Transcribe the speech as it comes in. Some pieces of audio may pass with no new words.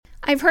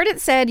I've heard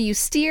it said you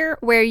steer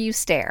where you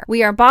stare.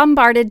 We are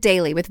bombarded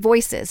daily with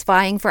voices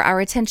vying for our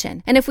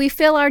attention. And if we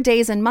fill our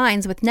days and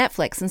minds with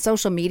Netflix and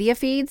social media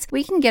feeds,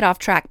 we can get off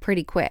track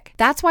pretty quick.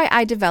 That's why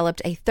I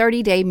developed a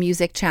 30-day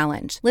music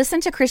challenge.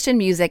 Listen to Christian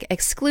music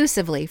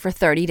exclusively for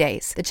 30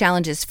 days. The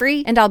challenge is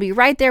free, and I'll be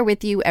right there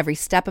with you every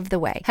step of the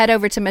way. Head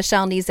over to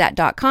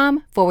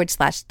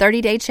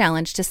michellenezat.com/30-day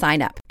challenge to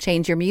sign up.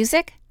 Change your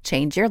music,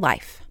 change your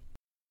life.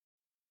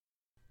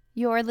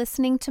 You're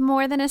listening to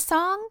More Than a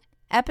Song?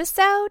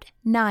 Episode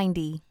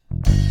 90.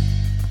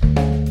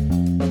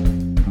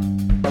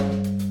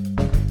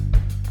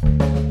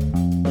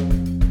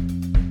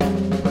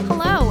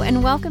 Hello,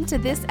 and welcome to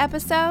this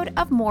episode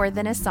of More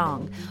Than a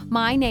Song.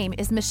 My name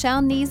is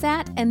Michelle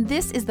Nezat, and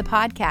this is the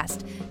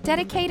podcast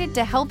dedicated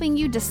to helping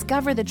you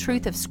discover the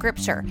truth of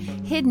Scripture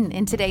hidden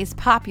in today's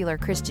popular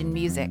Christian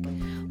music.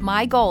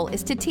 My goal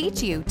is to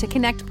teach you to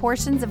connect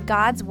portions of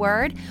God's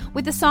Word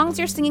with the songs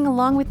you're singing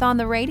along with on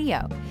the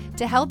radio,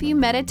 to help you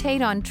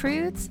meditate on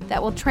truths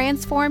that will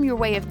transform your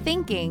way of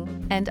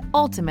thinking and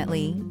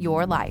ultimately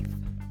your life.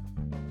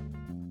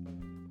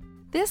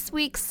 This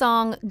week's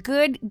song,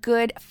 Good,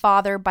 Good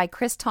Father by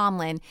Chris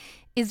Tomlin,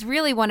 is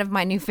really one of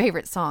my new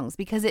favorite songs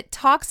because it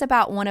talks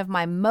about one of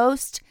my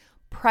most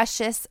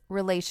precious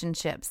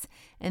relationships,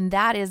 and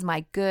that is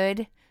my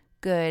good,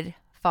 good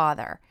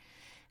father.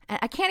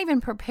 I can't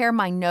even prepare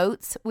my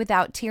notes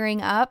without tearing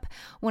up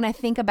when I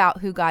think about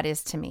who God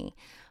is to me.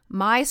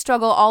 My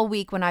struggle all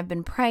week when I've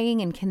been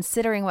praying and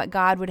considering what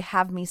God would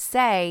have me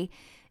say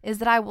is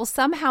that I will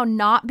somehow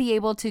not be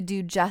able to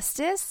do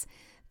justice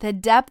the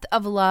depth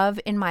of love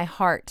in my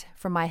heart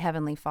for my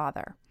Heavenly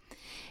Father.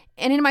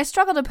 And in my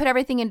struggle to put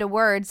everything into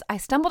words, I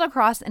stumbled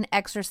across an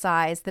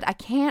exercise that I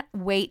can't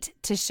wait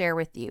to share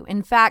with you.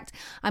 In fact,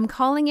 I'm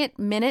calling it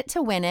Minute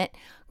to Win It,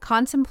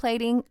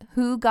 contemplating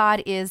who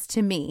God is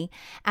to me,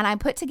 and I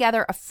put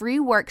together a free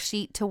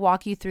worksheet to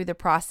walk you through the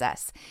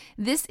process.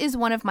 This is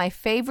one of my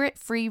favorite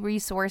free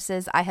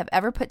resources I have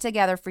ever put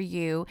together for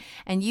you,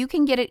 and you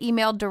can get it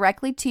emailed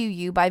directly to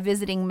you by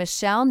visiting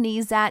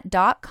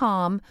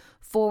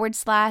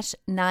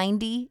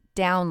michellenezat.com/90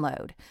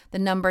 download, the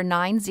number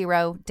 90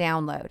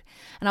 download.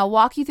 And I'll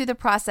walk you through the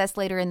process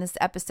later in this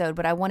episode,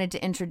 but I wanted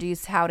to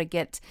introduce how to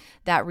get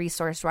that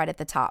resource right at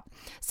the top.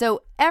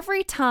 So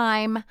every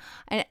time,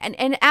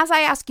 and as I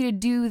ask you to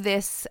do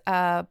this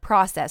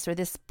process or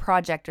this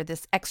project or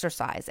this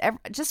exercise,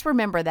 just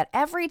remember that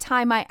every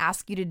time I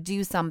ask you to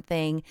do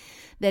something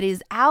that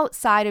is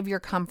outside of your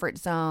comfort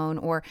zone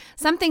or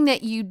something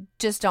that you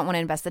just don't want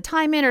to invest the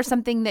time in or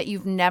something that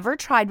you've never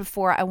tried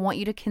before, I want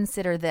you to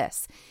consider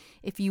this.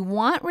 If you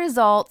want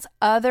results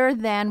other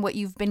than what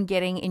you've been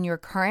getting in your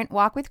current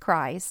walk with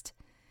Christ,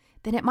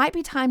 then it might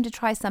be time to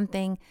try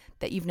something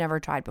that you've never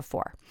tried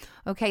before.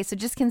 Okay, so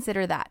just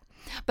consider that.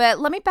 But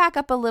let me back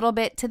up a little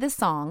bit to the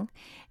song.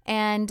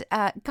 And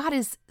God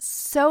is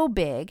so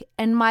big,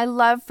 and my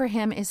love for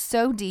Him is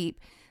so deep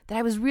that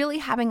I was really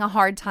having a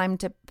hard time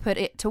to put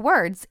it to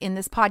words in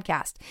this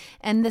podcast.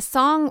 And the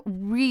song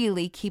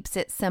really keeps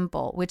it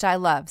simple, which I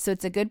love. So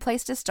it's a good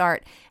place to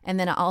start, and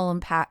then I'll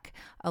unpack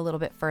a little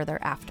bit further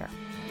after.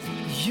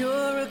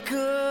 You're a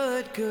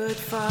good, good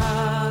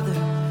father.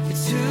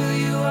 It's who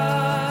you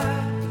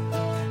are.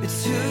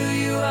 It's who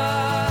you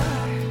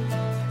are.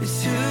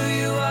 It's who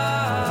you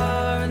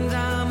are. And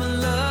I'm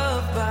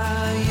loved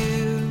by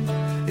you.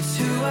 It's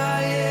who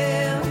I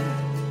am.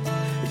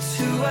 It's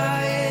who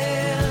I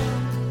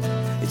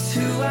am. It's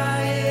who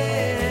I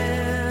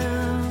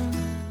am.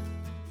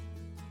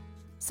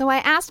 So I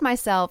asked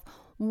myself,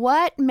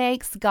 what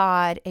makes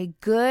God a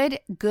good,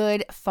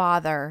 good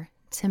father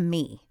to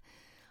me?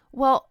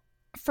 Well,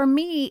 for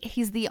me,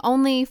 He's the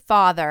only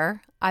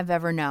father I've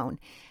ever known.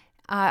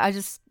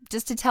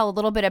 Just to tell a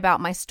little bit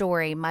about my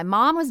story, my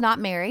mom was not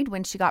married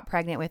when she got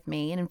pregnant with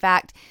me. And in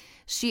fact,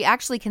 she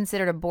actually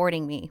considered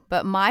aborting me.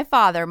 But my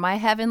father, my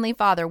Heavenly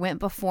Father, went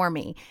before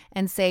me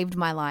and saved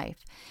my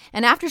life.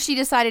 And after she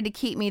decided to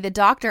keep me, the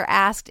doctor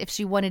asked if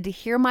she wanted to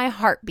hear my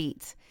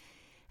heartbeat.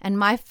 And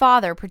my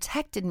Father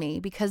protected me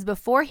because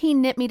before He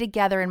knit me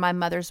together in my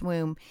mother's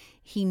womb,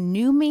 He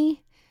knew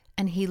me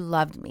and He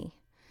loved me.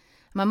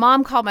 My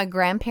mom called my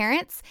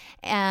grandparents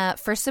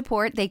for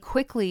support. They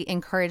quickly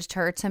encouraged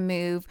her to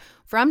move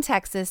from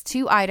Texas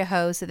to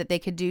Idaho so that they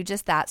could do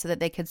just that, so that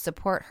they could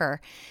support her.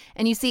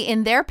 And you see,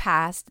 in their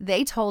past,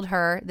 they told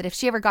her that if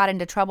she ever got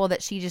into trouble,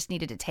 that she just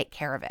needed to take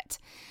care of it.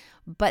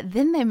 But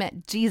then they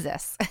met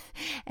Jesus,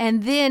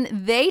 and then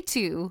they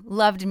too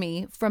loved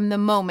me from the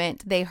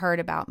moment they heard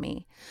about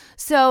me.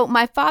 So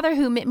my Father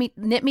who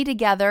knit me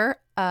together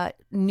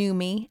knew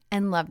me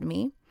and loved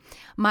me.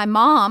 My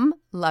mom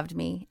loved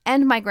me,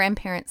 and my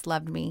grandparents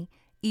loved me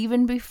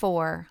even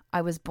before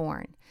I was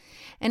born.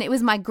 And it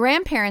was my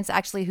grandparents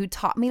actually who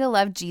taught me to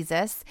love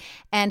Jesus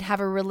and have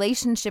a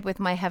relationship with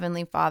my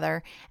Heavenly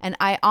Father. And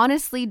I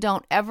honestly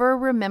don't ever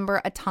remember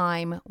a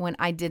time when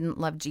I didn't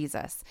love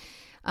Jesus.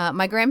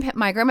 My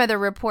grandmother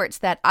reports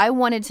that I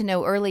wanted to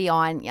know early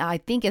on, I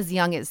think as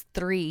young as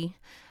 3,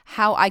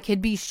 how I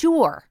could be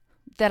sure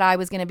that I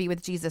was going to be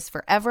with Jesus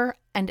forever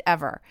and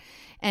ever.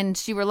 And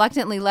she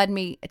reluctantly led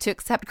me to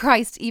accept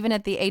Christ even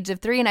at the age of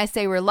 3. And I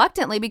say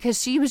reluctantly because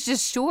she was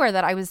just sure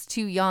that I was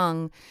too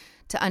young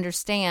to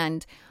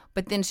understand.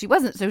 But then she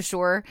wasn't so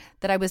sure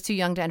that I was too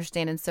young to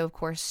understand. And so, of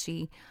course,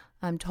 she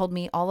told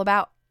me all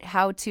about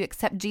how to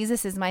accept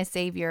Jesus as my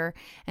Savior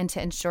and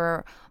to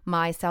ensure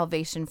my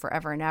salvation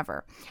forever and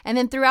ever. And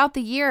then throughout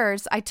the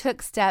years, I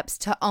took steps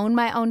to own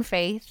my own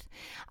faith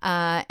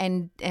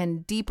and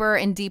deeper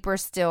and deeper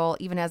still,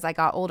 even as I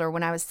got older.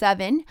 When I was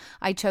 7,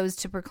 I chose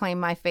to proclaim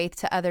my faith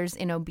to others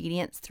in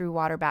obedience through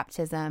water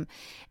baptism.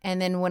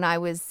 And then when I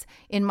was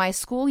in my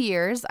school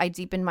years, I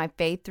deepened my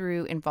faith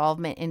through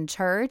involvement in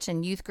church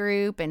and youth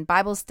group and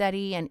Bible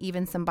study and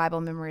even some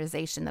Bible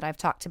memorization that I've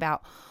talked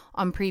about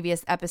on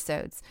previous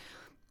episodes.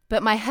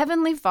 But my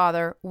Heavenly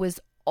Father was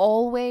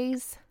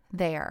always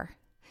there.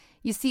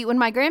 You see, when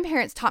my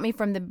grandparents taught me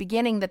from the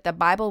beginning that the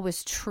Bible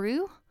was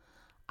true,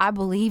 I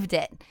believed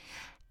it.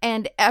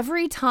 And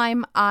every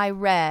time I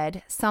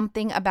read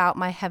something about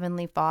my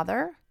Heavenly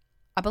Father,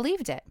 I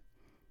believed it.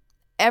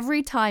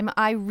 Every time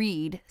I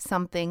read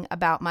something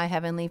about my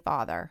Heavenly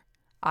Father,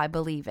 I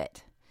believe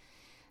it.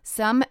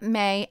 Some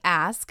may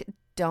ask,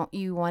 don't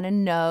you want to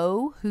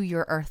know who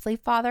your earthly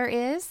father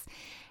is?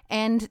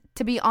 And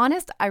to be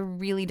honest, I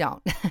really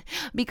don't,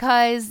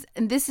 because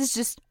this is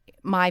just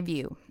my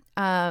view.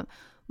 My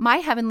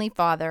Heavenly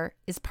Father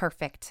is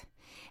perfect,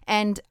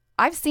 and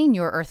I've seen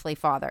your earthly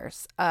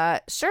fathers.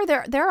 Sure,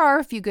 there are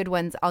a few good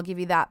ones, I'll give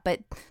you that, but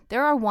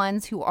there are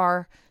ones who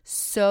are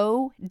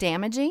so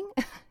damaging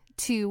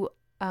to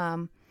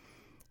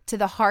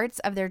the hearts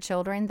of their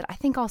children that I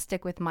think I'll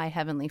stick with my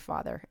Heavenly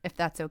Father, if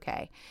that's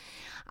okay.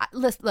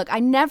 Look, I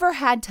never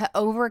had to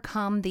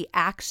overcome the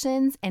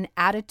actions and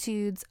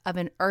attitudes of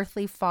an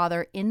earthly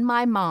father in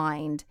my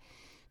mind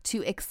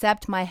to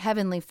accept my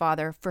Heavenly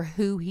Father for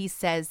who He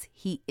says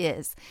He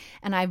is.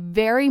 And I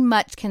very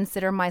much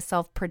consider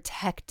myself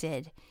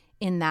protected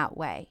in that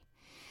way.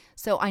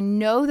 So I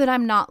know that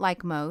I'm not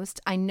like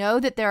most. I know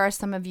that there are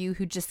some of you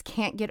who just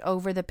can't get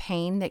over the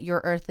pain that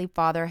your earthly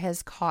father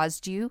has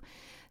caused you.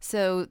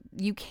 So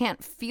you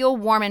can't feel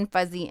warm and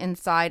fuzzy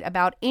inside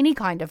about any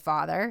kind of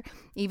father,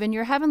 even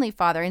your Heavenly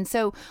Father. And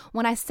so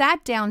when I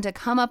sat down to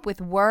come up with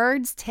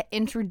words to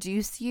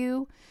introduce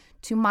you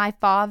to my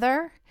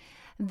Father,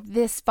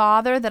 this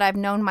Father that I've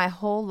known my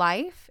whole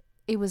life,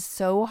 it was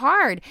so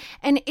hard.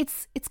 And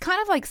it's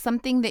kind of like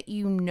something that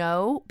you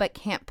know but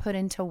can't put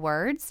into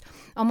words.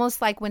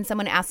 Almost like when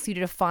someone asks you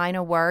to define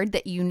a word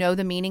that you know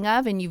the meaning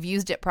of and you've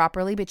used it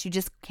properly, but you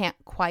just can't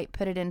quite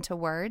put it into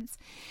words.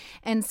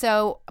 And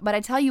so, but I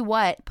tell you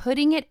what,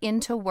 putting it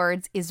into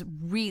words is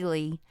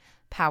really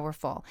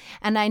powerful.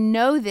 And I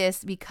know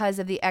this because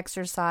of the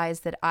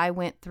exercise that I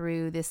went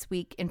through this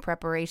week in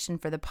preparation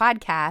for the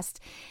podcast.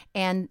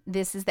 And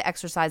this is the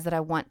exercise that I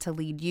want to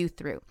lead you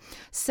through.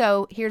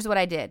 So here's what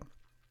I did.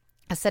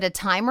 I set a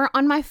timer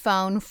on my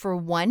phone for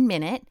 1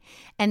 minute,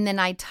 and then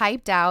I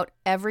typed out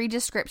every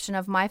description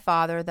of my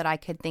father that I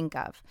could think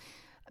of,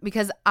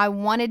 because I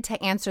wanted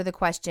to answer the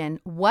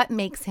question, what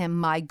makes him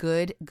my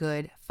good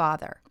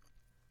father?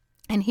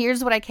 And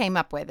here's what I came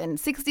up with. And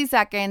 60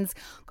 seconds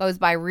goes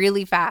by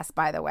really fast,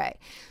 by the way.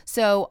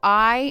 So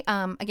I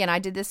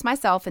did this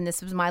myself, and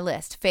this was my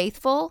list.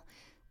 Faithful,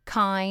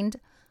 kind,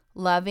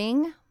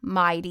 loving,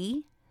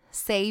 mighty,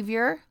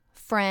 savior,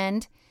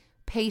 friend,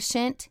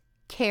 patient,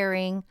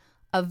 caring,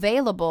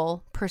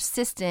 available,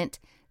 persistent,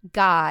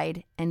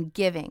 guide, and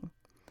giving.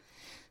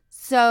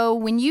 So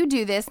when you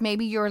do this,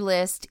 maybe your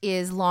list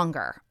is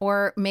longer,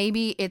 or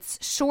maybe it's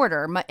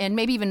shorter, and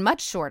maybe even much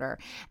shorter.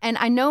 And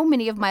I know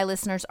many of my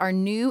listeners are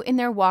new in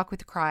their walk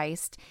with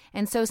Christ,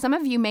 and so some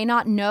of you may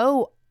not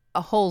know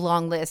a whole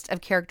long list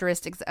of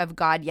characteristics of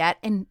God yet,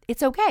 and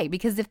it's okay,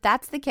 because if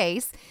that's the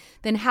case,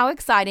 then how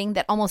exciting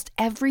that almost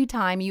every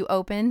time you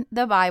open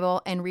the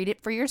Bible and read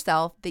it for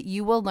yourself, that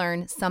you will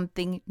learn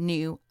something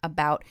new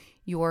about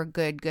your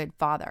good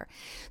Father.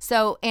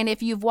 So, and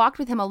if you've walked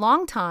with Him a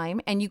long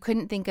time and you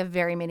couldn't think of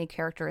very many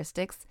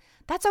characteristics,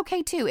 that's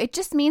okay too. It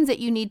just means that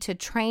you need to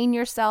train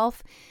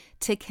yourself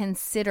to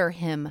consider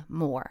Him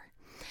more.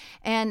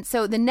 And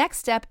so the next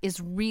step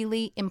is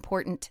really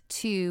important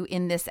too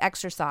in this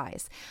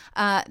exercise.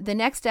 The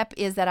next step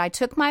is that I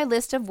took my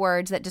list of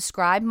words that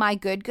describe my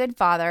good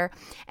Father,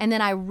 and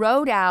then I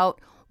wrote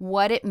out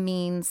what it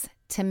means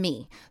to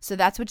me. So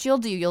that's what you'll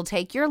do. You'll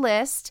take your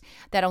list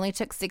that only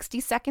took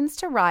 60 seconds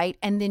to write,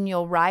 and then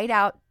you'll write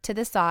out to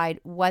the side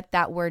what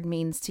that word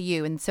means to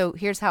you. And so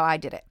here's how I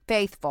did it.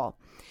 Faithful.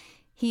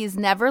 He has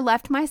never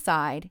left my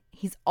side.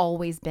 He's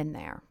always been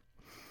there.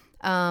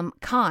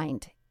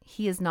 Kind.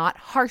 He is not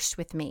harsh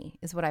with me,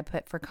 is what I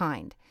put for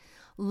kind.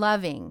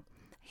 Loving.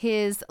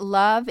 His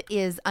love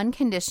is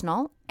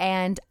unconditional,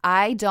 and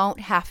I don't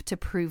have to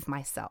prove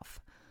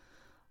myself.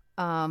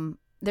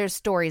 There's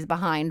stories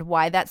behind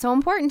why that's so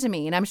important to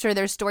me, and I'm sure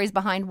there's stories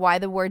behind why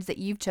the words that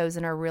you've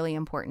chosen are really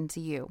important to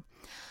you.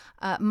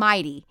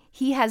 Mighty.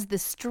 He has the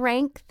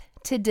strength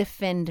to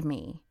defend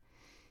me.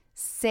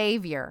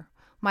 Savior.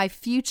 My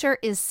future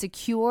is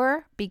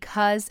secure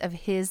because of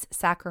His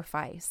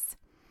sacrifice.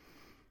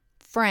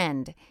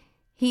 friend.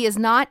 He is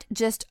not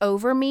just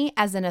over me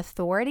as an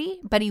authority,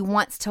 but he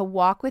wants to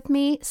walk with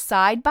me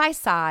side by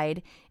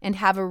side and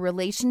have a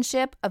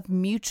relationship of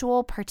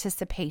mutual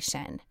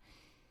participation.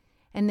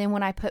 And then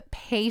when I put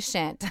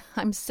patient,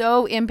 I'm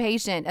so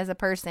impatient as a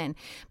person,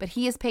 but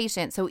he is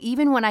patient. So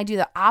even when I do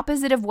the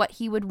opposite of what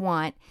he would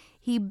want,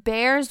 he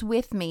bears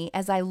with me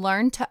as I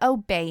learn to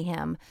obey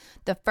him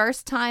the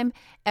first time,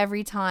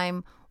 every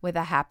time, with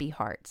a happy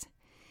heart.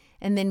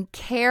 And then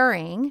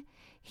caring,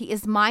 he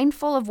is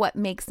mindful of what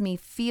makes me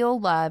feel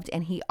loved,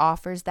 and he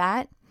offers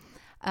that.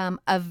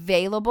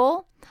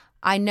 Available,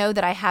 I know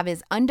that I have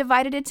his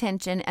undivided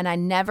attention, and I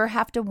never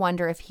have to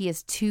wonder if he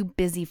is too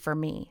busy for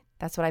me.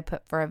 That's what I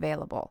put for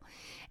available.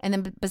 And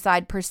then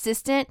beside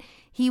persistent,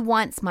 he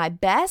wants my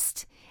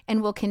best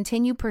and will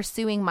continue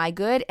pursuing my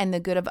good and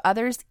the good of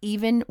others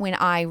even when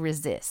I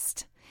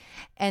resist.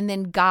 And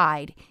then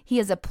guide. He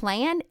has a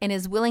plan and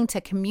is willing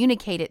to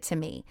communicate it to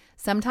me.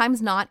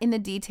 Sometimes not in the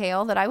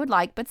detail that I would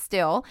like, but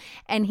still.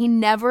 And he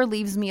never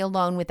leaves me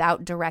alone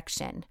without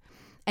direction.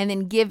 And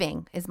then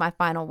giving is my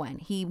final one.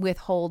 He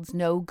withholds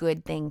no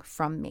good thing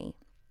from me.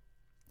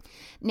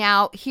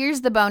 Now,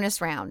 here's the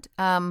bonus round.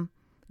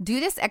 Do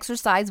this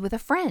exercise with a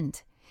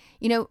friend.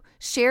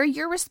 Share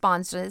your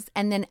responses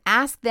and then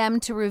ask them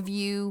to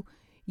review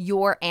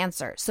your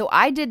answer. So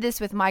I did this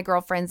with my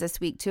girlfriends this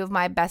week, two of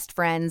my best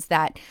friends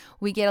that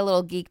we get a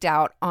little geeked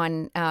out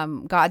on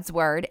God's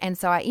word. And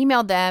so I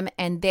emailed them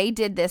and they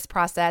did this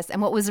process.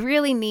 And what was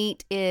really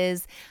neat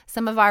is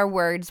some of our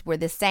words were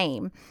the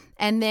same.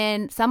 And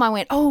then some I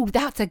went, oh,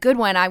 that's a good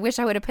one. I wish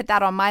I would have put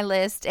that on my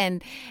list.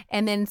 And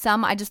then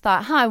some I just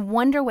thought, I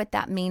wonder what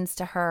that means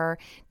to her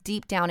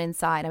deep down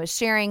inside. I was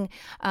sharing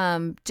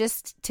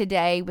just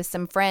today with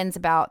some friends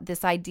about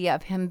this idea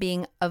of him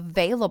being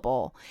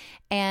available.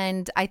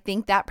 And I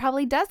think that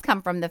probably does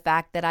come from the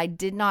fact that I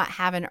did not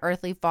have an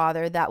earthly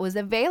father that was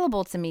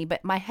available to me,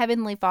 but my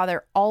heavenly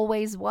Father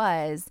always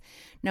was.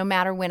 No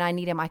matter when I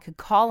need him, I could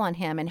call on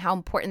him, and how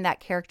important that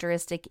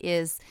characteristic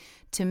is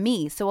to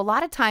me. So a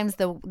lot of times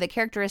the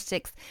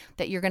characteristics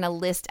that you're going to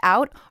list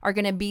out are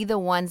going to be the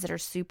ones that are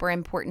super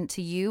important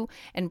to you,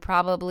 and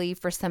probably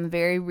for some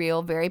very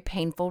real, very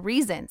painful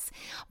reasons.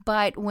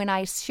 But when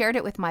I shared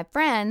it with my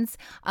friends,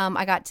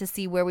 I got to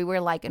see where we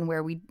were like and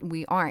where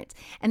we aren't.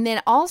 And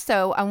then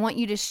also I want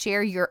you to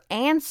share your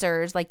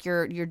answers, like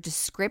your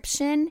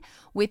description,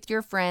 with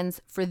your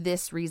friends for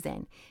this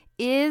reason.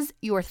 Is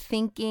your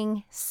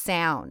thinking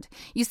sound?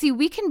 You see,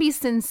 we can be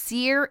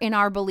sincere in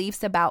our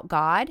beliefs about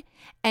God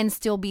and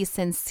still be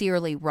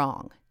sincerely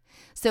wrong.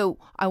 So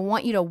I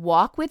want you to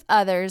walk with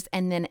others,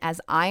 and then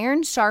as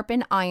iron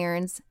sharpen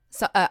iron,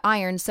 so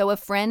a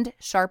friend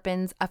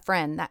sharpens a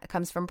friend. That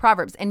comes from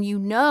Proverbs. And you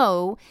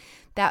know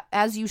that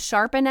as you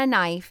sharpen a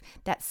knife,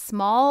 that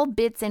small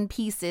bits and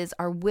pieces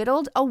are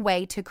whittled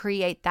away to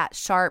create that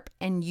sharp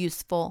and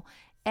useful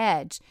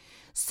edge.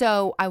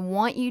 So I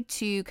want you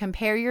to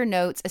compare your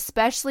notes,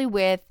 especially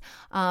with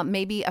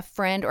maybe a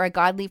friend or a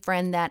godly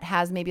friend that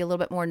has maybe a little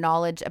bit more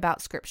knowledge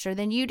about Scripture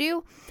than you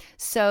do,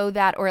 so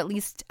that, or at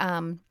least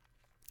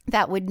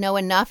that would know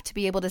enough to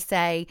be able to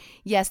say,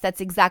 yes,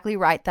 that's exactly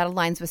right, that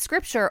aligns with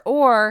Scripture.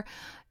 Or,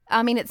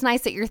 it's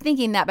nice that you're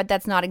thinking that, but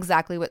that's not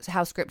exactly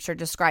how Scripture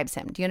describes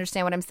him. Do you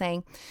understand what I'm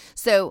saying?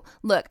 So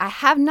look, I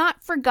have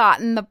not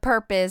forgotten the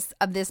purpose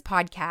of this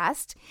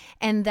podcast,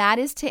 and that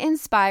is to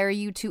inspire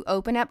you to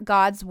open up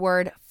God's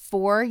word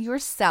for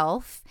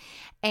yourself.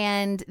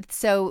 And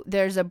so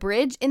there's a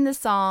bridge in the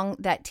song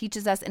that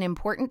teaches us an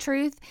important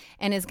truth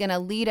and is going to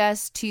lead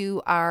us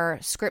to our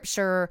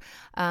Scripture,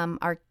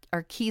 our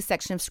key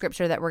section of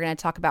Scripture that we're going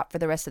to talk about for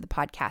the rest of the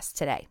podcast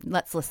today.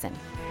 Let's listen.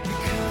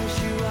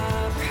 Because you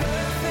are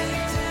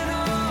perfect in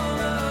all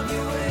of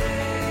your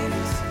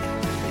ways.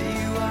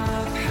 You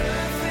are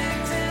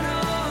perfect in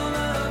all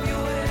of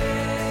your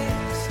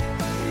ways.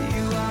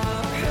 You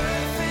are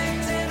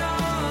perfect in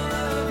all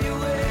of your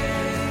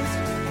ways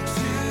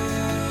to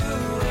us.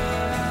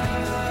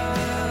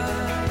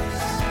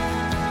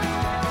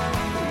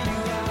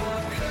 You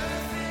are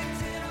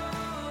perfect in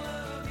all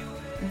of your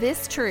ways.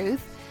 This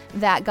truth,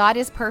 that God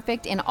is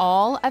perfect in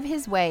all of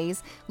his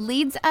ways,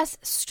 leads us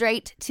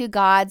straight to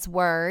God's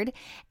word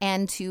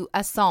and to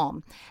a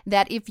psalm.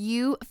 That if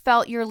you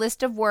felt your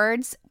list of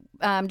words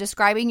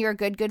describing your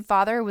good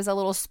father was a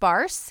little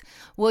sparse,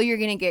 well, you're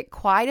going to get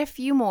quite a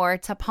few more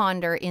to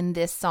ponder in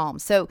this psalm.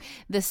 So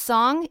the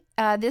song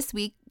this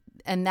week,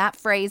 and that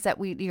phrase that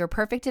you're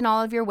perfect in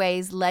all of your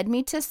ways, led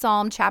me to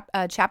Psalm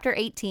chapter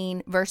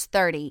 18, verse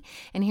 30.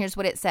 And here's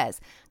what it says.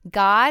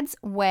 God's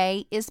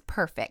way is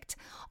perfect.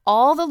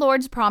 All the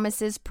Lord's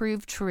promises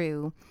prove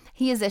true.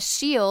 He is a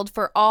shield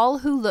for all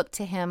who look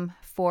to him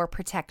for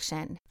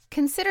protection.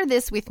 Consider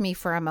this with me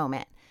for a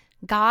moment.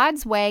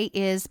 God's way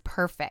is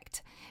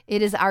perfect.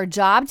 It is our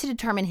job to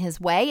determine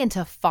his way and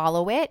to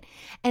follow it.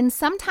 And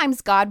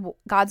sometimes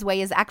God's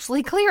way is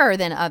actually clearer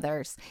than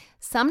others.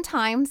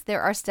 Sometimes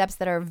there are steps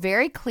that are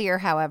very clear,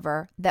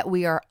 however, that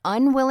we are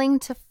unwilling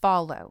to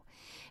follow.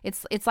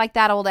 It's like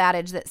that old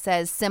adage that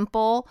says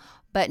simple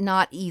but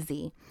not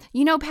easy.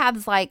 You know,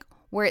 paths like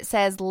where it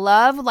says,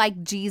 love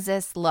like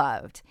Jesus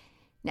loved.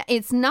 Now,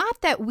 it's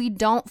not that we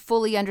don't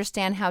fully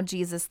understand how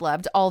Jesus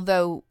loved,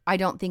 although I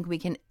don't think we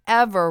can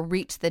ever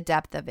reach the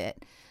depth of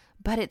it.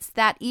 But it's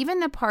that even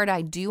the part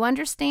I do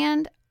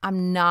understand,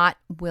 I'm not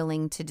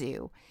willing to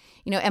do.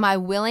 Am I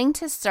willing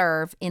to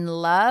serve in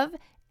love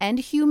and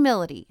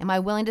humility? Am I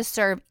willing to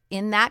serve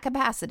in that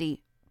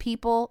capacity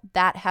people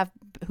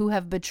who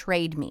have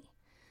betrayed me?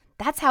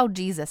 That's how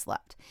Jesus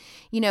loved.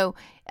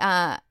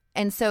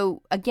 And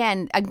so,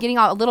 again, I'm getting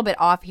a little bit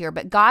off here,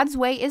 but God's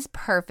way is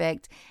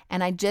perfect,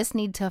 and I just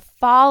need to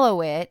follow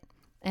it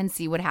and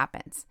see what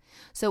happens.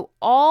 So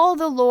all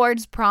the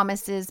Lord's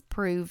promises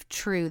prove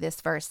true,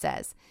 this verse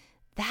says.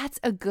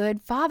 That's a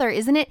good father,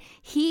 isn't it?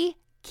 He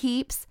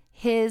keeps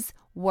his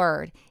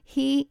word.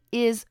 He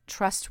is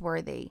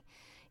trustworthy.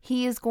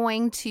 He is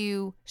going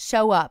to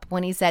show up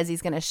when he says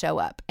he's going to show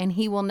up, and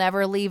he will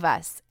never leave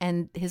us.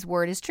 And his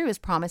word is true. His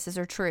promises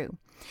are true.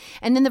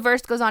 And then the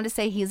verse goes on to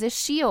say he is a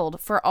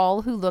shield for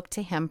all who look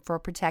to him for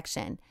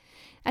protection.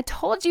 I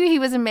told you he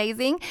was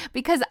amazing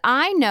because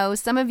I know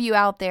some of you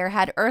out there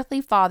had earthly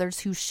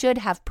fathers who should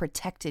have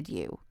protected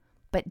you,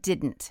 but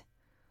didn't.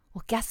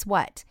 Well, guess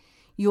what?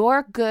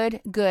 Your good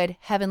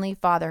heavenly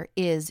Father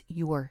is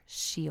your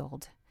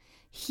shield.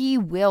 He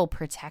will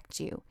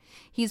protect you.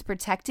 He's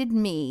protected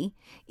me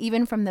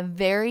even from the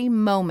very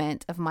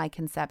moment of my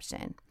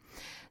conception.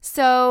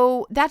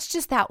 So that's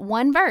just that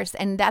one verse,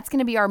 and that's going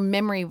to be our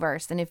memory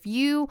verse. And if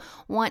you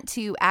want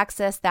to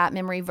access that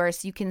memory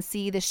verse, you can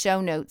see the show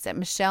notes at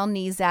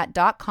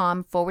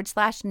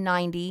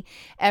michellenezat.com/90.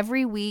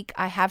 Every week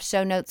I have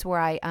show notes where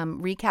I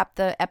recap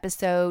the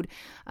episode,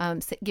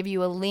 give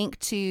you a link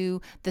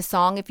to the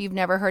song if you've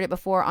never heard it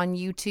before on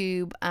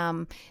YouTube.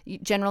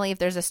 Generally, if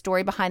there's a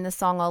story behind the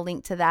song, I'll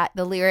link to that.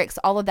 The lyrics,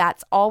 all of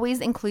that's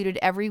always included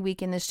every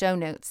week in the show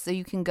notes, so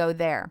you can go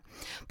there.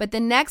 But the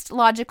next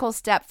logical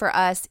step for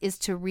us is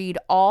to read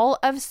all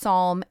of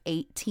Psalm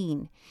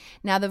 18.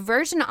 Now, the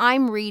version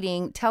I'm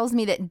reading tells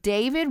me that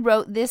David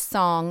wrote this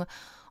song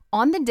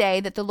on the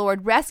day that the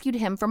Lord rescued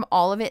him from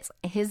all of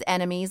his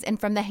enemies and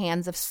from the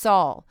hands of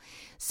Saul.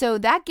 So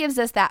that gives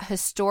us that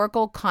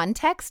historical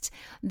context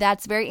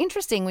that's very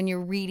interesting when you're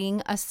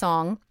reading a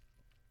song,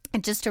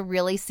 and just to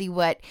really see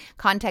what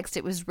context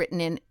it was written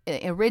in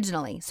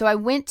originally. So I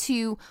went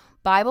to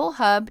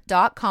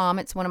BibleHub.com.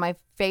 It's one of my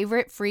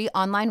favorite free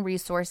online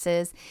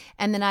resources.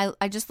 And then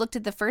I just looked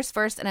at the first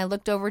verse, and I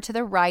looked over to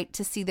the right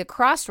to see the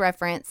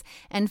cross-reference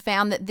and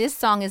found that this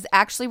song is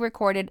actually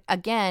recorded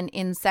again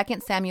in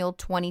 2 Samuel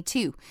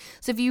 22.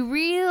 So if you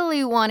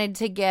really wanted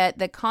to get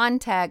the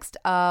context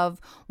of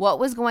what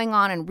was going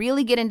on and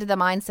really get into the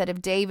mindset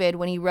of David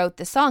when he wrote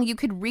the song, you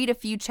could read a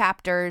few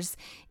chapters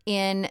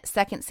in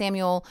 2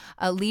 Samuel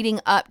leading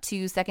up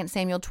to 2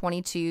 Samuel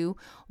 22,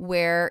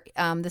 where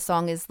the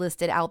song is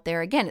listed out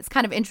there. Again, it's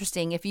kind of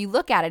interesting. If you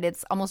look at it,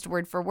 it's almost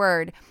word for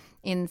word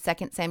in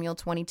 2 Samuel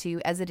 22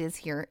 as it is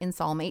here in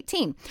Psalm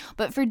 18.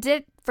 But for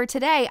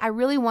today, I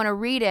really want to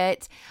read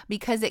it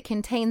because it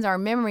contains our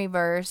memory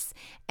verse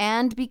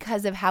and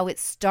because of how it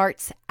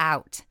starts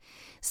out.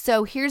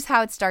 So here's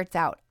how it starts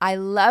out. I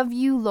love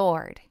you,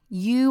 Lord.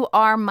 You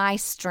are my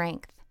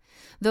strength.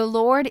 The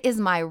Lord is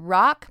my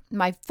rock,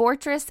 my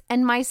fortress,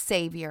 and my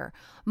Savior.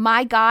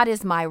 My God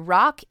is my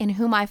rock in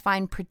whom I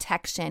find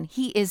protection.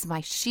 He is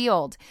my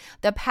shield,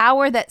 the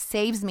power that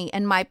saves me,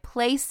 and my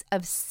place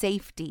of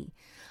safety.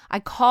 I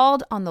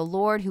called on the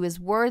Lord who is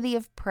worthy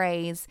of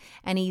praise,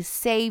 and he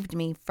saved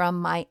me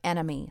from my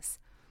enemies.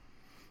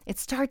 It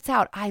starts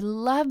out, I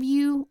love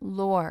you,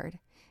 Lord.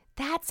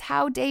 That's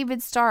how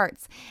David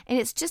starts. And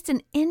it's just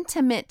an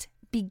intimate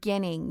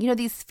beginning,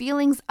 these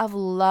feelings of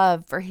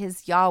love for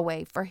his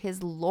Yahweh, for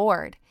his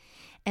Lord.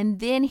 And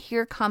then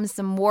here comes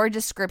some more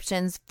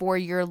descriptions for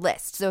your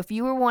list. So if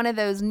you were one of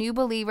those new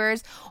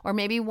believers, or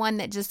maybe one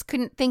that just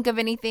couldn't think of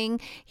anything,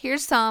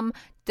 here's some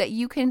that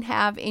you can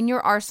have in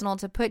your arsenal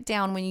to put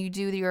down when you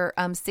do your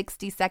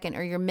 60-second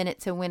or your minute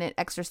to win it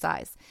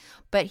exercise.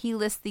 But he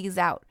lists these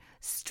out: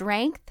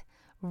 strength,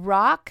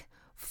 rock,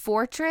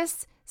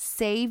 fortress,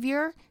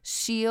 savior,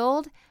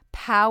 shield,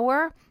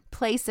 power,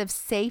 place of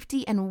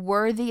safety, and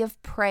worthy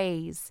of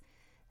praise.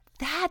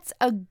 That's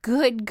a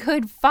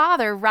good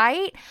father,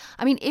 right?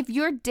 I mean, if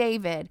you're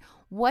David,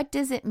 what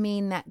does it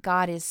mean that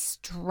God is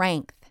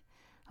strength?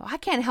 Well, I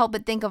can't help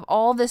but think of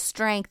all the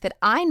strength that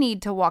I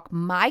need to walk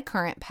my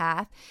current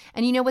path.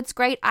 And you know what's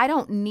great? I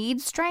don't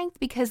need strength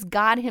because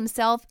God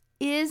himself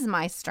is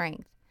my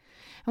strength.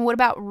 And what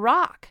about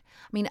rock?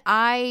 I mean,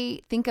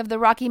 I think of the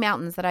Rocky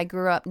Mountains that I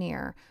grew up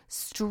near,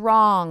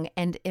 strong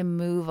and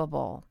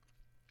immovable.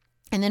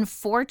 And then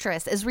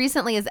fortress. As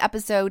recently as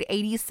episode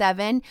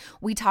 87,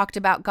 we talked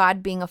about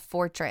God being a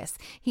fortress.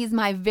 He's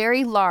my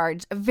very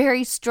large,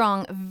 very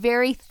strong,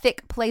 very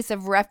thick place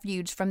of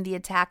refuge from the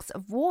attacks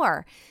of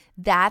war.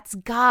 That's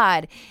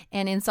God.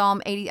 And in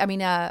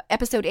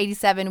episode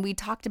 87, we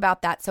talked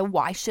about that. So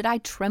why should I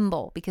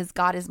tremble? Because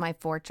God is my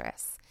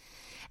fortress.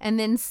 And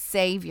then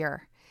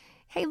Savior.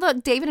 Hey,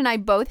 look, David and I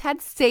both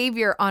had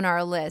Savior on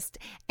our list,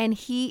 and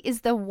He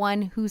is the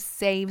one who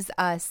saves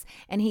us,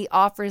 and He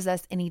offers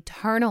us an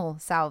eternal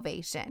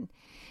salvation.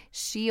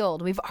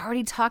 Shield. We've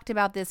already talked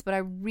about this, but I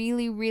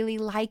really, really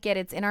like it.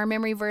 It's in our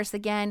memory verse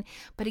again.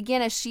 But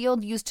again, a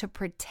shield used to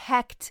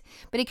protect,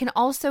 but it can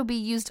also be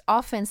used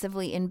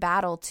offensively in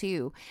battle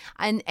too.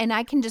 And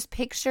I can just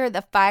picture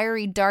the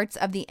fiery darts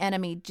of the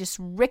enemy just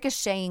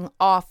ricocheting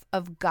off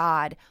of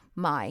God,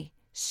 my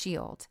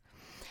shield.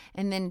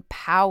 And then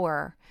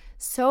power.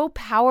 So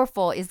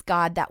powerful is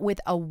God that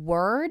with a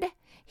word,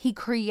 He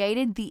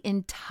created the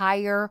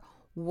entire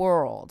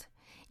world.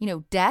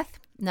 Death,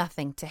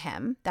 nothing to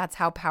Him. That's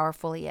how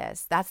powerful He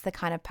is. That's the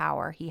kind of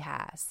power He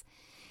has.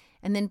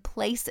 And then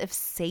place of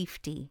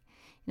safety.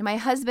 My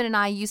husband and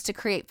I used to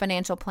create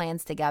financial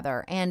plans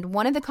together. And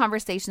one of the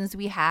conversations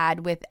we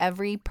had with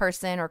every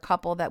person or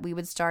couple that we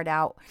would start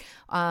out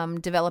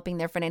developing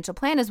their financial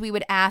plan is we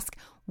would ask,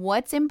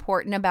 what's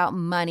important about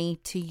money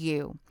to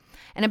you?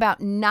 And about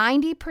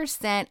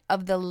 90%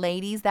 of the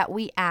ladies that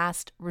we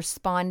asked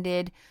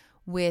responded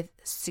with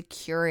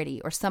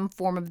security or some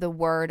form of the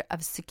word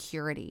of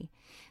security.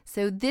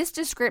 So this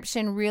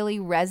description really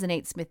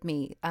resonates with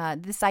me.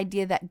 This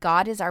idea that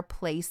God is our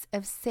place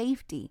of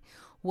safety.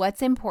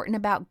 What's important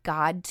about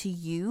God to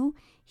you?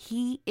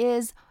 He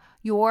is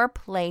your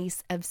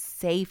place of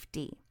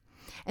safety.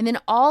 And then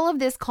all of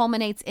this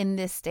culminates in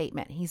this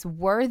statement. He's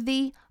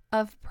worthy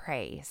of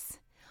praise.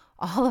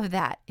 All of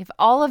that. If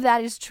all of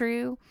that is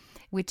true,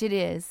 which it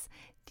is,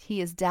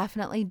 He is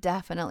definitely,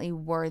 definitely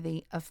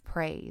worthy of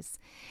praise.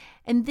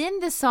 And then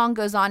the song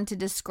goes on to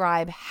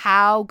describe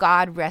how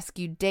God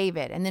rescued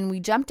David. And then we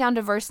jump down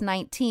to verse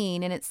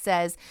 19 and it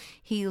says,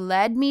 He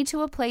led me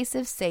to a place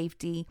of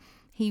safety.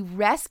 He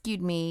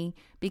rescued me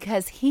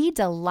because He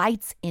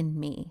delights in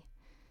me.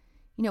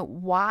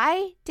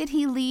 Why did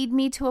He lead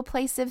me to a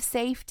place of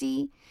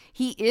safety?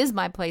 He is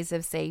my place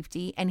of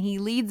safety and He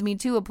leads me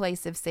to a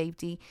place of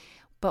safety.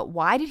 But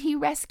why did He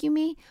rescue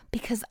me?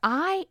 Because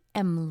I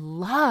am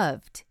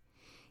loved.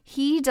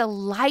 He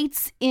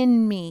delights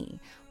in me.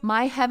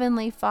 My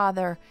Heavenly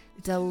Father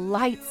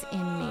delights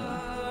in me.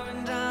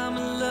 And I'm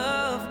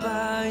loved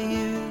by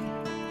You.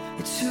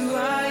 It's who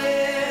I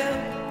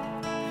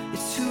am.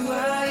 It's who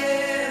I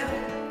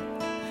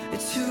am.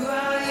 It's who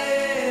I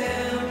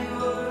am.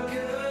 You're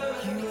good.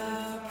 You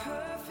are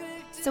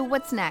perfect. So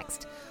what's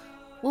next?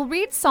 We'll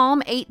read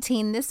Psalm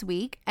 18 this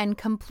week and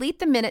complete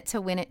the Minute to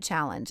Win It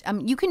challenge.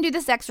 You can do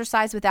this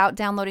exercise without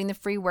downloading the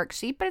free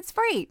worksheet, but it's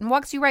free and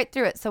walks you right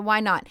through it, so why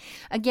not?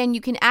 Again,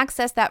 you can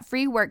access that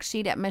free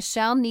worksheet at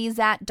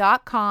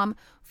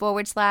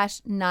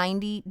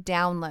michellenezat.com/90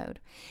 download.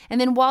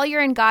 And then while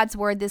you're in God's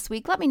Word this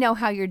week, let me know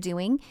how you're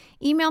doing.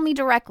 Email me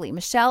directly,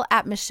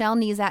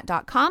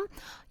 michelle@michellenezat.com.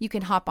 You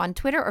can hop on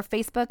Twitter or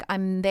Facebook.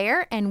 I'm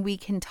there, and we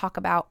can talk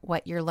about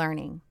what you're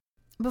learning.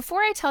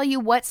 Before I tell you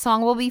what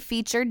song will be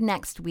featured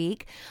next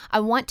week, I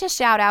want to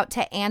shout out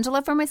to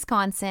Angela from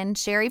Wisconsin,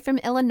 Sherry from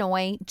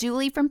Illinois,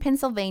 Julie from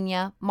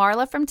Pennsylvania,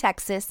 Marla from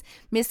Texas,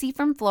 Missy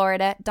from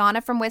Florida, Donna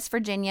from West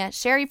Virginia,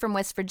 Sherry from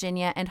West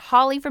Virginia, and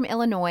Holly from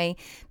Illinois.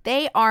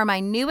 They are my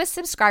newest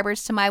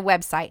subscribers to my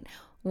website.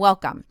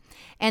 Welcome.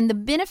 And the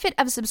benefit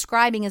of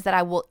subscribing is that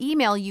I will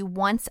email you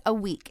once a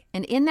week.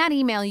 And in that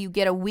email, you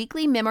get a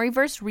weekly memory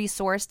verse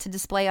resource to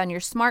display on your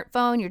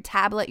smartphone, your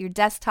tablet, your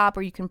desktop,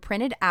 or you can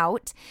print it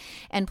out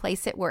and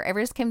place it wherever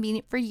is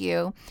convenient for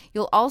you.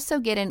 You'll also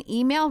get an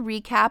email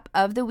recap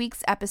of the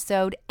week's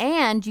episode,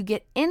 and you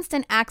get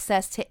instant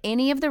access to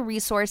any of the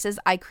resources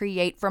I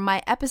create for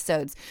my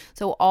episodes.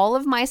 So all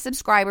of my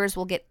subscribers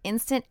will get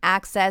instant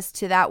access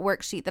to that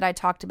worksheet that I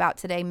talked about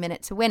today,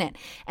 Minute to Win It.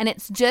 And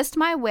it's just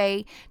my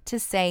way to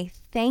say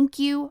thank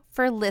you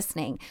for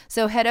listening.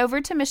 So head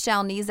over to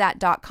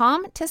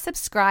michellenezat.com to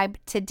subscribe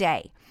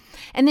today.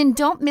 And then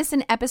don't miss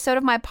an episode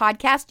of my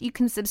podcast. You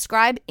can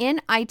subscribe in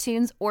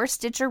iTunes or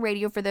Stitcher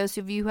Radio for those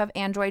of you who have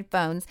Android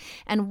phones.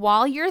 And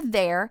while you're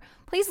there,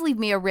 please leave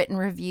me a written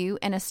review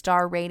and a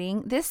star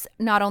rating. This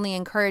not only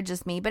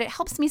encourages me, but it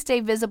helps me stay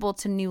visible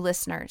to new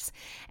listeners.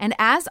 And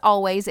as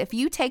always, if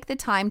you take the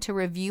time to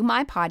review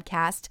my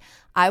podcast,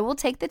 I will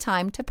take the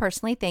time to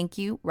personally thank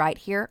you right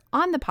here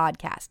on the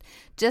podcast.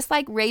 Just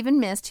like Raven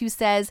Mist, who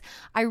says,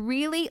 I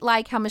really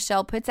like how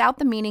Michelle puts out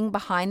the meaning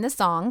behind the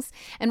songs.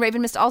 And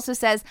Raven Mist also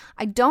says,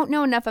 I don't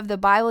know enough of the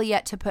Bible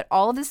yet to put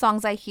all of the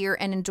songs I hear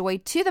and enjoy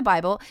to the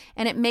Bible,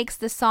 and it makes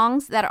the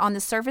songs that on the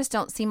surface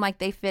don't seem like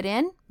they fit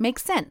in make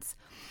sense.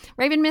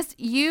 Raven Mist,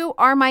 you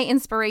are my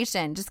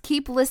inspiration. Just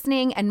keep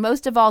listening, and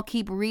most of all,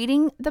 keep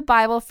reading the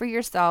Bible for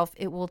yourself.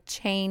 It will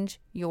change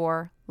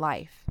your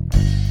life.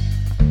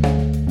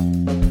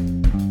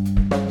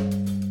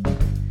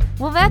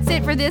 Well, that's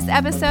it for this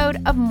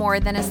episode of More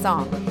Than a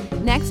Song.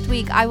 Next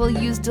week, I will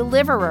use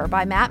Deliverer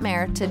by Matt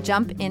Maher to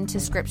jump into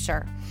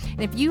Scripture.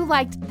 And if you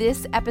liked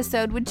this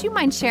episode, would you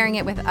mind sharing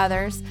it with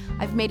others?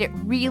 I've made it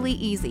really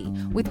easy.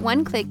 With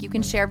one click, you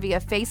can share via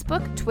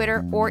Facebook,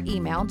 Twitter, or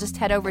email. Just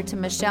head over to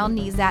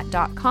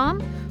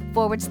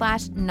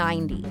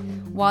michellenezat.com/90.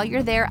 While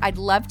you're there, I'd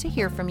love to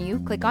hear from you.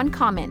 Click on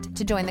comment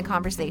to join the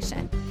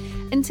conversation.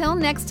 Until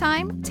next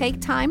time,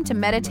 take time to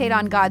meditate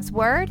on God's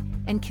Word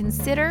and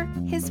consider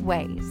His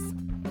ways.